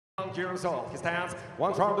21 years old. He stands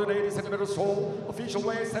 180 centimeters tall, official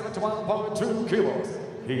weight 71.2 kilos.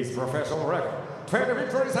 His professional record, 20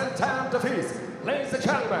 victories and 10 defeats. Ladies and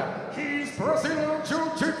gentlemen, he's Brazilian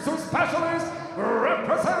Jiu-Jitsu specialist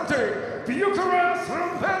representing Bucharest,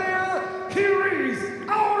 Romania. Here is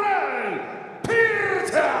Aurel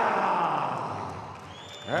Pirtea!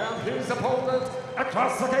 And his opponent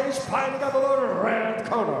across the cage fighting out of the red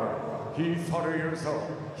corner. He's 40 years old.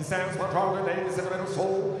 He stands 180 centimeters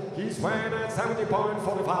tall. He's weighing at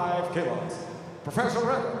 70.45 kilos. Professional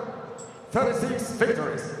record, 36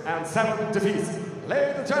 victories and 7 defeats.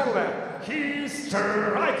 Ladies and gentlemen, he's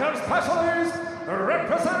striker specialist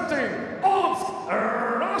representing Omsk,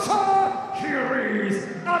 Russia. Here is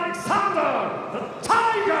Alexander the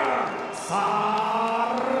Tiger Sarnavskiy.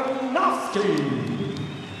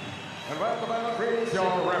 And welcome brings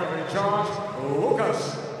your referee in charge,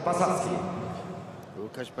 Łukasz Bazalski.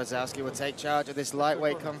 Łukasz Bazalski will take charge of this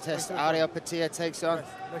lightweight contest. Aurel Pirtea takes on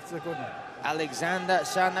Alexander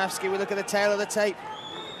Sarnavskiy. We look at the tail of the tape.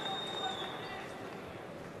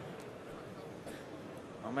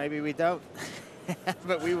 Or maybe we don't,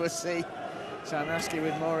 but we will see. Sarnavskiy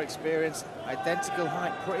with more experience, identical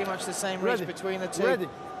height, pretty much the same reach between the two. Ready.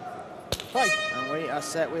 Fight. And we are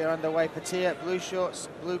set, we are underway. Pirtea, blue shorts,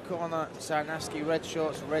 blue corner. Sarnavskiy, red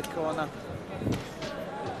shorts, red corner.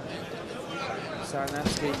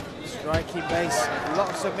 Sarnavskiy, striking base, a lot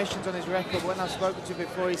of submissions on his record. When I've spoken to him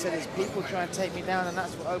before, he said his people try and take me down, and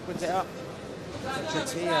that's what opens it up.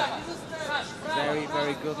 Pirtea, very,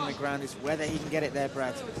 very good on the ground. It's whether he can get it there,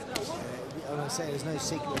 Brad. I want to say there's no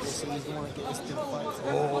secret with this. He's the one to get this to the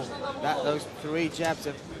fight. Those 3 jabs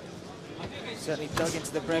have certainly dug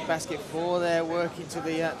into the breadbasket for their work into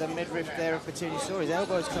the midriff there of Pirtea. You saw his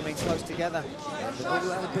elbows coming close together. The body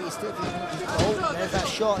landed pretty stiff. Oh, there's that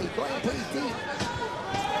shot. He got him pretty deep.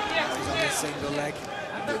 He's on a single leg.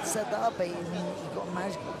 He did set that up, but he got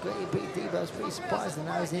managed to get it pretty deep. I was pretty surprised. And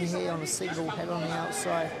now he's in here on a single, head on the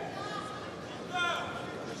outside.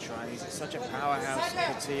 He's such a powerhouse,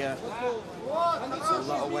 Pirtea. It's a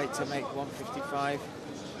lot of weight to make 155.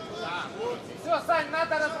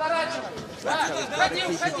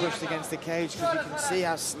 Keeping pushed against the cage because you can see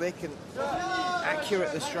how slick and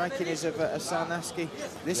accurate the striking is of Sarnavskiy.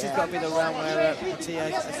 This has got to be the round where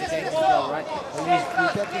Pirtea has to gain control, right? Well,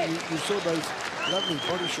 you saw those lovely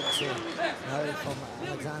body shots here from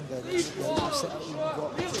Alexander. You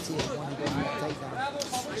got Pirtea when he got that takedown.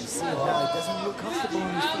 You see him now, he doesn't look comfortable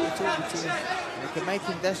on his feet at all, Pirtea. They can make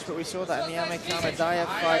him desperate. We saw that in the Americana Dyer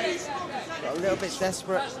fight. Got a little bit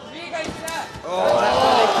desperate. Oh, that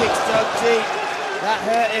body kick's dug deep. That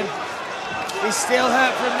hurt him. He's still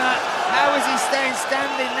hurt from that. How is he staying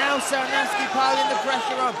standing? Now Sarnavskiy piling the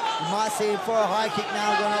pressure on. You might see him for a high kick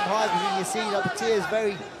now, going up high, because you see that Pirtea is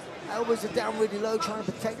very, elbows are down really low, trying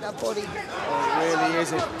to protect that body. Oh, it really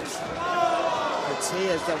isn't.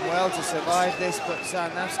 Pirtea has done well to survive this, but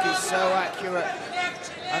Sarnavskiy is so accurate.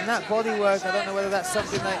 And that body work, I don't know whether that's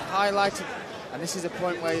something they highlighted. And this is a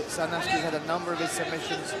point where Sarnavskiy's had a number of his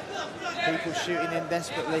submissions, people shooting in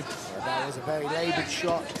desperately. Yeah, that was a very laboured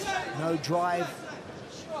shot, no drive.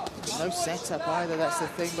 No setup either, that's the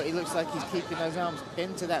thing, but he looks like he's keeping those arms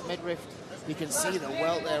into that midriff. You can see the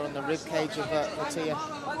welt there on the rib cage of Pirtea. Yeah,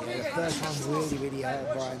 the first one really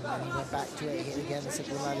hurt Brian, and he went back to it, hit again, the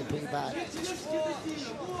second one landed pretty bad.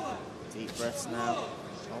 Deep breaths now,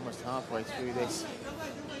 almost halfway through this.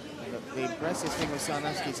 And the impressive thing with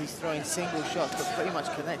Sarnavskiy is he's throwing single shots, but pretty much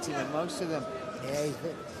connecting with most of them. Yeah, he's a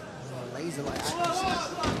bit laser-like accuracy.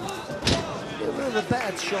 A little bit of a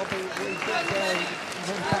better shot, but he got there, he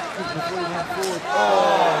went backwards before he went forward.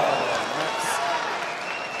 Oh, that's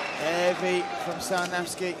heavy from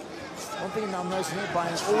Sarnavskiy. One thing that I'm noticing here,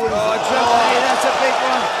 Brian, is jump knee, that's a big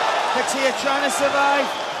one. Pirtea trying to survive.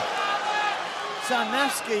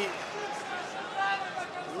 Sarnavskiy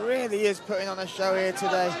really is putting on a show here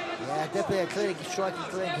today. Yeah, definitely a clinic, striking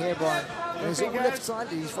clinic here, Brian. And it's all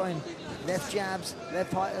left-sided, he's throwing left jabs,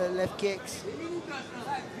 left kicks.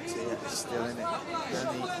 Pirtea's still in it.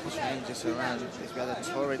 Only changes around. He's got a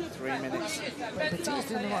torrid 3 minutes. But Pirtea's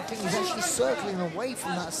doing the right thing. He's actually circling away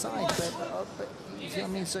from that side. But you see what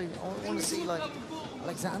I mean? So I want to see like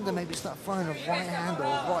Alexander maybe start throwing a right hand or a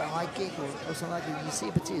right high kick or something like that. You see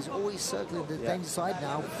Pirtea's always circling the danger side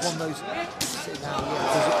now from those.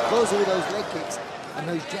 Closer with those leg kicks and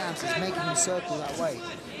those jabs, it's making him circle that way.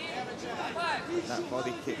 That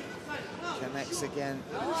body kick connects again.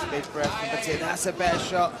 Big breath from Pirtea. That's a better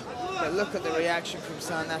shot. But look at the reaction from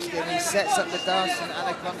Sarnavskiy. He sets up the dance and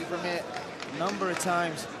Anaconda from here a number of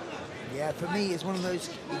times. Yeah, for me, it's one of those,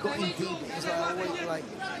 you got in deep, it's like always, like,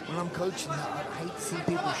 when I'm coaching that, I hate to see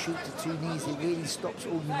people shoot to 2 knees. It really stops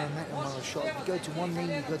all your momentum on a shot. If you go to one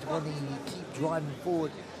knee, you go to one knee, and you keep driving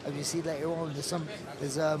forward. And you see later on, there's I mean,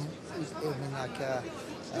 like,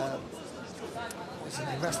 what's his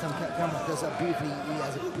name, Rastam Kakamov does that beautifully. He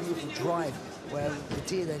has a beautiful drive, where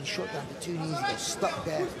Pirtea then shot down to 2 knees, he got stuck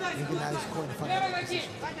there, and you can now he's caught in front of the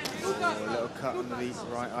position. Oh, a little cut under the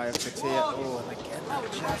right eye of Pirtea. Oh, and again,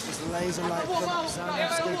 that jab just laser-like from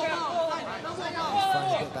Sarnavskiy. He's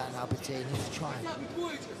trying to get back now, Pirtea. He needs to try and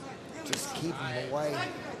just keep him away.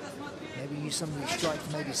 Maybe use some of these strikes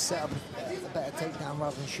to maybe set up a better takedown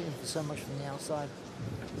rather than shooting for so much from the outside.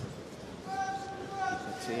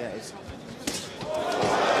 Pirtea is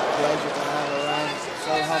pleasure to have around,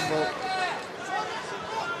 so humble.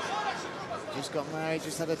 Just got married,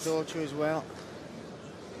 just had a daughter as well.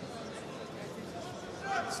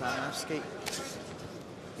 Sarnavskiy,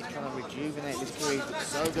 he's trying to rejuvenate his career. He's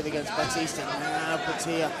so good against Batista. Now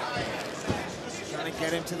Pirtea trying to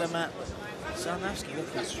get him to the mat. Sarnavskiy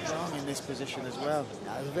looking strong in this position as well.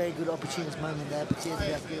 That was a very good opportunist moment there. Pirtea to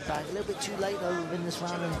have to get back. A little bit too late though within this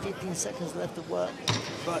round, and 15 seconds left of work.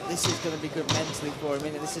 But this is going to be good mentally for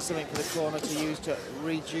him. This is something for the corner to use to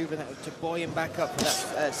rejuvenate, to buoy him back up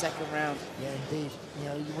for that second round. Yeah, indeed. You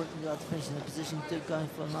know, you wouldn't like to finish in a position to going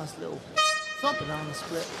for a nice little banana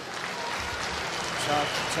split.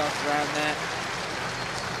 Tough round there.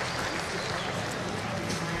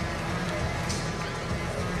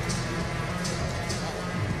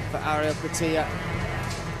 For Aurel Pirtea,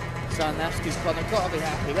 Sarnavskiy's corner got to be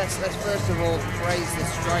happy. Let's first of all praise the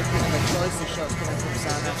striking and the choice of shots coming from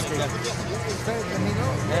Sarnavskiy. I mean,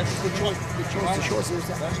 the choice of shots, it was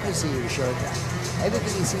the accuracy he was showing.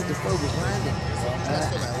 Everything he seemed to throw was landing,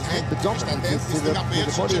 and predominantly to the body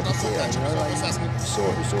of Pirtea. You know, like we saw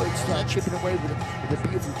it start chipping away with a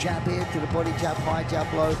beautiful jab here to the body, jab high,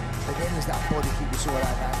 jab low. But then there's that body kick we saw like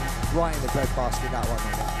that, right in the breadbasket, that one.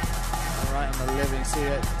 Right on the living, see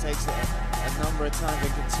it takes it a number of times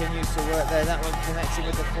and continues to work there. That one connecting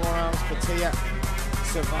with the forearms. Pirtea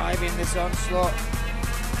surviving this onslaught.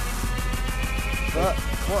 But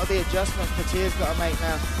what are the adjustments Pirtea's got to make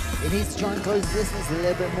now? He needs to try and close the distance a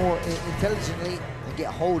little bit more intelligently and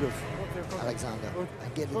get hold of Alexander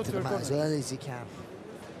and get into the mat as early as he can.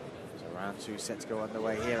 So round 2 set to go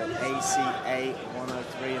underway here at ACA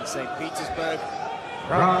 103 in St. Petersburg.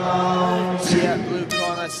 Pirtea, blue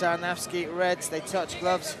corner, Sarnavskiy, reds, they touch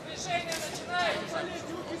gloves. And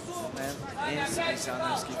then instantly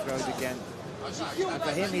Sarnavskiy throws again. And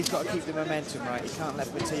for him, he's got to keep the momentum right. He can't let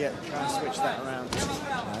Pirtea try and switch that around.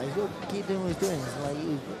 He's got to keep doing what he's doing. It's like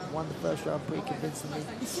he won the first round pretty convincingly.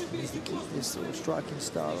 He needs to keep this sort of striking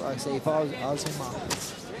style. Like I say, if I was him,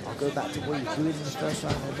 I'll go back to what he was doing in the first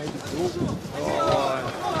round and maybe build.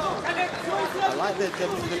 I like the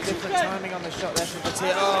different timing on the shot there from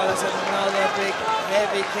Pirtea. Oh, that's another big,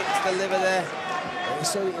 heavy kick to the liver there.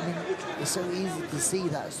 It's so easy to see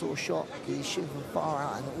that sort of shot because he's shooting from far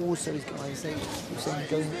out, and also he's going, he's going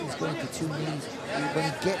to 2 knees when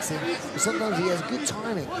he gets in. But sometimes he has good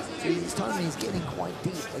timing. So his timing is getting quite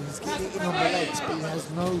deep, and he's getting in on the legs, but he has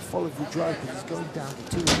no follow-through drive because he's going down to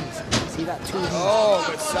 2 knees. See that 2 knees? Oh,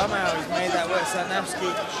 but somehow he's made that work.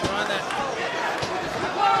 Sarnavskiy trying to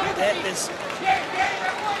get this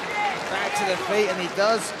back to the feet, and he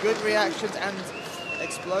does. Good reactions and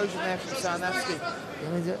explosion there from Sarnavskiy. I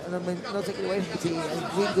mean, not taking away from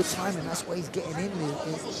Pirtea, really good timing. That's why he's getting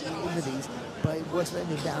into these. But what's letting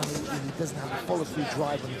him down, he doesn't have a follow-through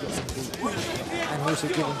drive when he gets in deep. And also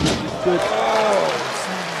giving good.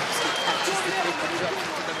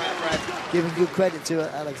 Giving good credit to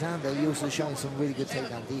Alexander. He's also showing some really good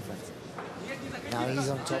takedown defense. Now he's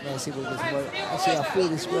on top. Let's see what this works. Actually, I feel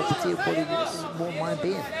this is where Pirtea probably more mind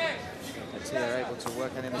being. Pirtea are able to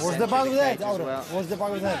work on him. What's the bug with that? Well. What's the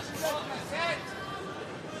bug with that?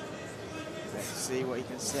 Let's see what he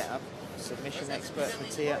can set up. Submission expert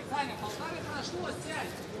Pirtea.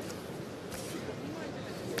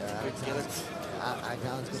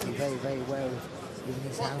 Alexander's going to be very, very aware of giving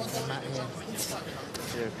his hands on the mat here.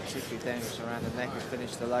 Particularly dangerous around the neck and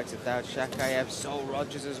finish the likes of Daud Shakayev, Sol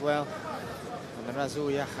Rogers as well, and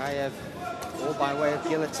Razul Yakhayev, all by way of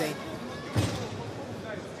guillotine.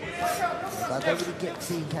 I don't really get to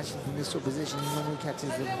see him catching from this sort of position. He normally catches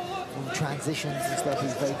them from transitions and stuff.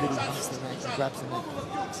 He's very good. He hunts the neck and grabs the neck.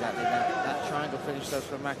 Exactly that triangle finish though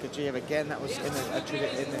from Makhachev. Again, that was in the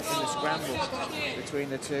scramble between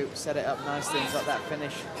the two. Set it up nicely and got that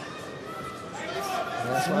finish.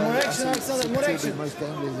 Yeah, that's why more action, more action. Most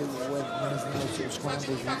dangerous when he's in those sort of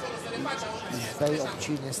scrambles. He's very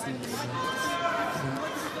opportunistic.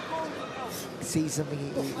 sees something,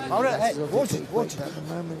 he Aurel, hey, latches onto watch pretty it, quick, watch but at the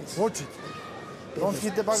moment it's Watch it. Don't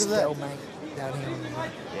hit the back of the head. stalemate down here on the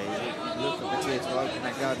right. Yeah, you look for Pirtea to open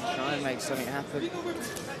that guard and try and make something happen.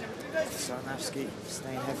 Sarnavskiy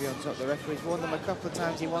staying heavy on top. The referee's warned them a couple of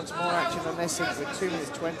times he wants more action on this with 2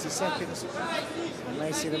 minutes 20 seconds. We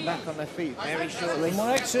may see them back on their feet very shortly.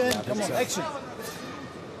 More action, come on, action.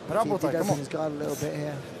 He did open his guard a little bit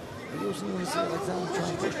here. But you also want to see Alexander try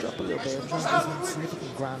and push up a little bit and try and get some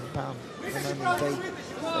significant ground and pound. At the moment, very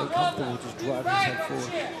comfortable just driving his head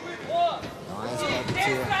forward. Nice by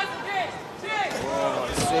Pirtea.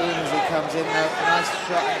 As soon as he comes in though, nice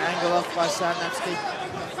shot and angle off by Sarnavskiy.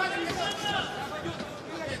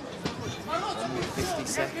 50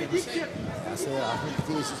 seconds. That's it. I think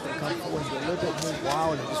Pirtea's just going to come forward and get a little bit more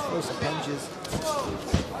wild and just throw some punches.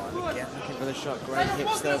 Again, looking for the shot. Great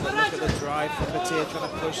hips though, but look at the drive from Pirtea trying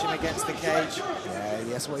to push him against the cage. Yeah,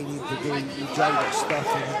 that's what he needed to do. He drove that stuff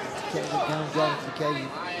and kept it down, driving to the cage.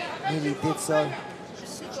 He nearly did so.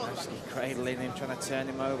 Sarnavskiy cradling him, trying to turn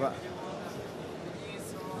him over. I'm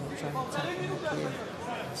trying to attack him up here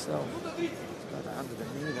himself. He's got that under the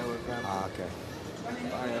knee though with okay.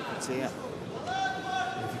 Mario Pirtea.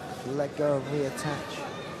 If you let go and reattach.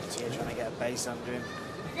 Pirtea trying to get a base under him.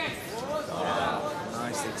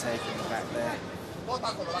 Nicely taking him back there. 1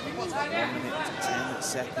 minute to 10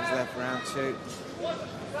 seconds left, round 2.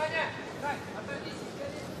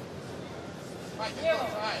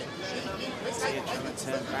 Pirtea trying to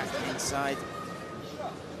turn back inside.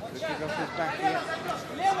 Could pick up his back here.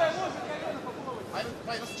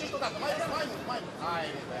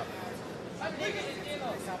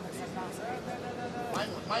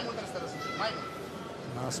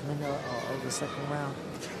 Last minute of the second round.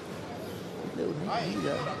 Little knee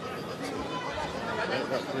there.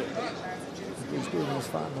 He's doing his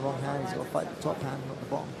fight in the wrong hand. He's got to fight the top hand, not the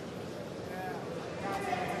bottom.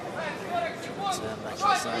 Turn back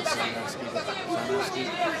inside Sarnavskiy.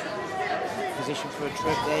 Position for a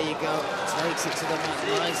trip. There you go. Takes it to the mat.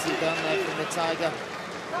 Nicely done there from the Tiger.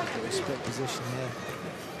 He's got a split position here.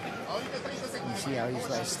 You see how he's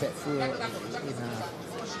like step through it.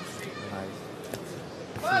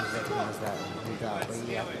 Please recognise that, no doubt. But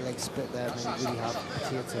yeah, leg split there, made it really hard for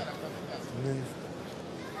Pirtea to move.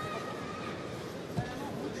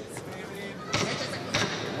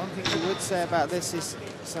 One thing we would say about this is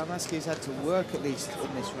Sarnavskiy's had to work at least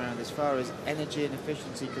in this round as far as energy and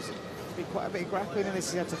efficiency, because there's been quite a bit of grappling in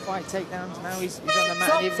this. He's had to fight takedowns. Now he's on the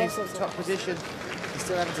mat, and even in his top position, he's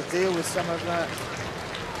still having to deal with some of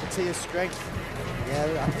Pirtea's strength.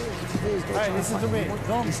 Yeah, I think Pirtea's got to listen to me.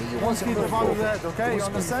 Don't hit the back of the head, okay? You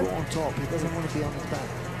understand? On top, he doesn't want to be on his back.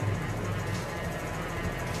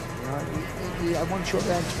 You know, one shot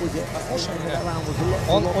there towards it. That round was a lot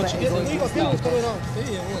better.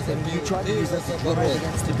 You tried to use that to drive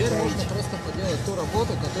against the cage.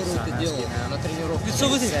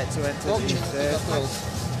 Set to enter the third.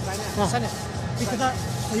 Саня, ты когда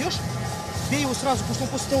встаешь, бей его сразу, потому что он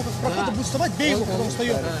после того, как проход будет вставать, бей его, когда он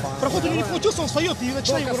встает. Проход у него не получился, он встает и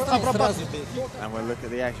начинает его обрабатывать. And we'll look at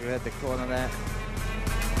the action. We had the corner there.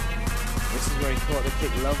 This is where he caught the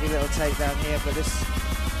kick. Lovely little takedown here, but this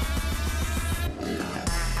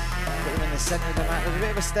put him in the centre of the mat. There's a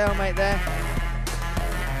bit of a stalemate there.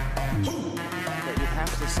 But you'd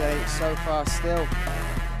have to say, so far still,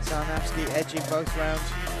 Sarnavskiy edging both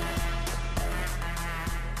rounds.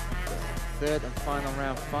 Third and final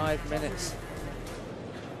round, 5 minutes.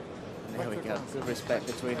 And there we go, good respect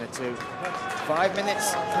between the two. 5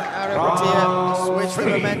 minutes, Aurel Pirtea switch the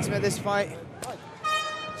momentum of this fight.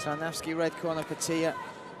 Sarnavskiy red corner, Pirtea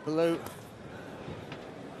blue.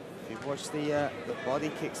 If you've watched the body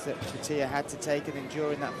kicks that Pirtea had to take and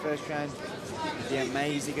endure in that first round, it'd be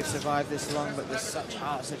amazing to survive this long, but there's such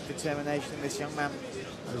heart, such determination in this young man.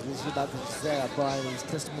 I was literally about to say that, Brian. It's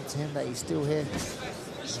testament to him that he's still here.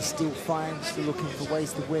 He's still fighting, still looking for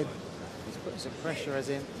ways to win. He's putting some pressure as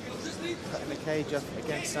in cutting the cage up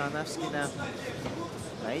against Sarnavskiy now.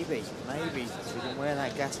 Maybe we can wear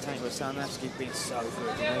that gas tank where Sarnavskiy's been so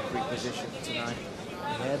good in every position tonight.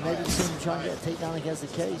 Yeah, maybe we see him try and get a takedown against the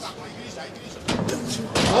cage.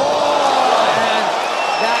 Oh, and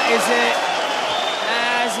that is it.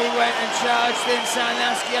 As he went and charged in,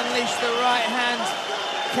 Sarnavskiy unleashed the right hand,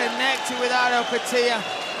 connected with Aurel Pirtea,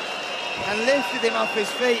 and lifted him off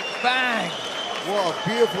his feet. Bang! What a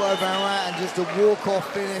beautiful overhand right, and just a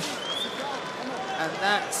walk-off finish. And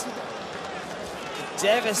that's a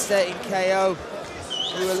devastating KO.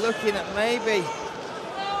 We were looking at maybe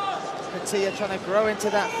Pirtea trying to grow into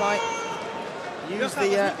that fight. Use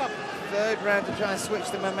the third round to try and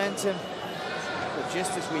switch the momentum. But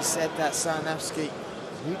just as we said that, Sarnavskiy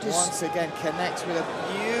once again connects with a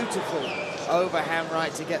beautiful overhand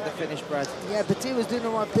right to get the finish, Brad. Yeah, Pirtea was doing the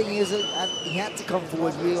right thing. He had to come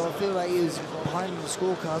forward, really. I feel like he was behind the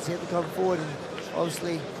scorecards. He had to come forward, and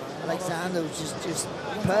obviously Alexander was just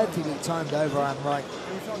perfectly timed overhand right.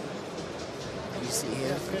 You see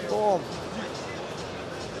here, boom.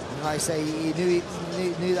 And like I say, he knew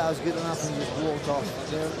that was good enough, and he just walked off.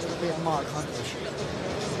 A little bit Mark Huntish.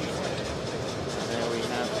 There we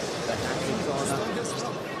have the handy corner.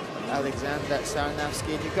 Alexander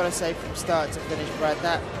Sarnavskiy. And you've got to say from start to finish, Brad,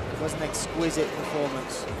 that was an exquisite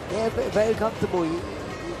performance. Yeah, very comfortable.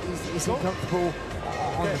 He's comfortable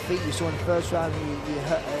on the feet. You saw in the first round, he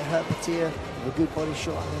hurt Pirtea with a good body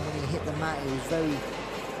shot, and then when he hit the mat, he was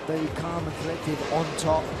very calm and collected on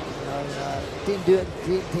top. You know, didn't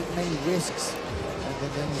take many risks.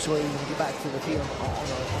 And then you saw him get back to the field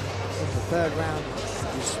in the third round.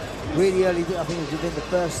 It was really early. I think it was within the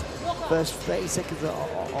first 30 seconds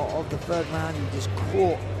of the third round. He just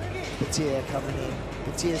caught Pirtea coming in.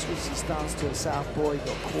 Pirtea switched his stance to a southpaw. He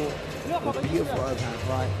got caught with a beautiful overhand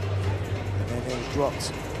right, and then it was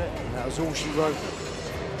dropped. And that was all she wrote.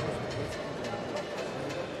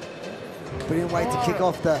 Brilliant way to kick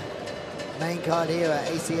off the main card here at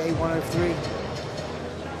ACA 103.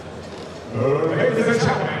 Ladies and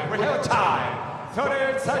gentlemen, we have time.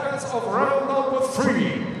 38 seconds of round number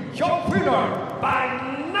 3. Your winner by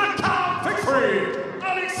knockout victory,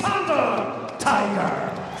 Alexander Tiger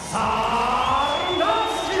Sarnavskiy.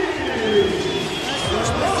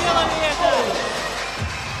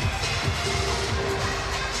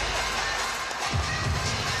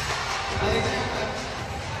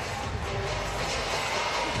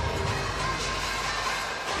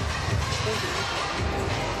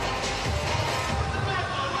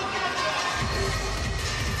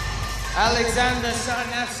 Alexander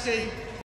Sarnavskiy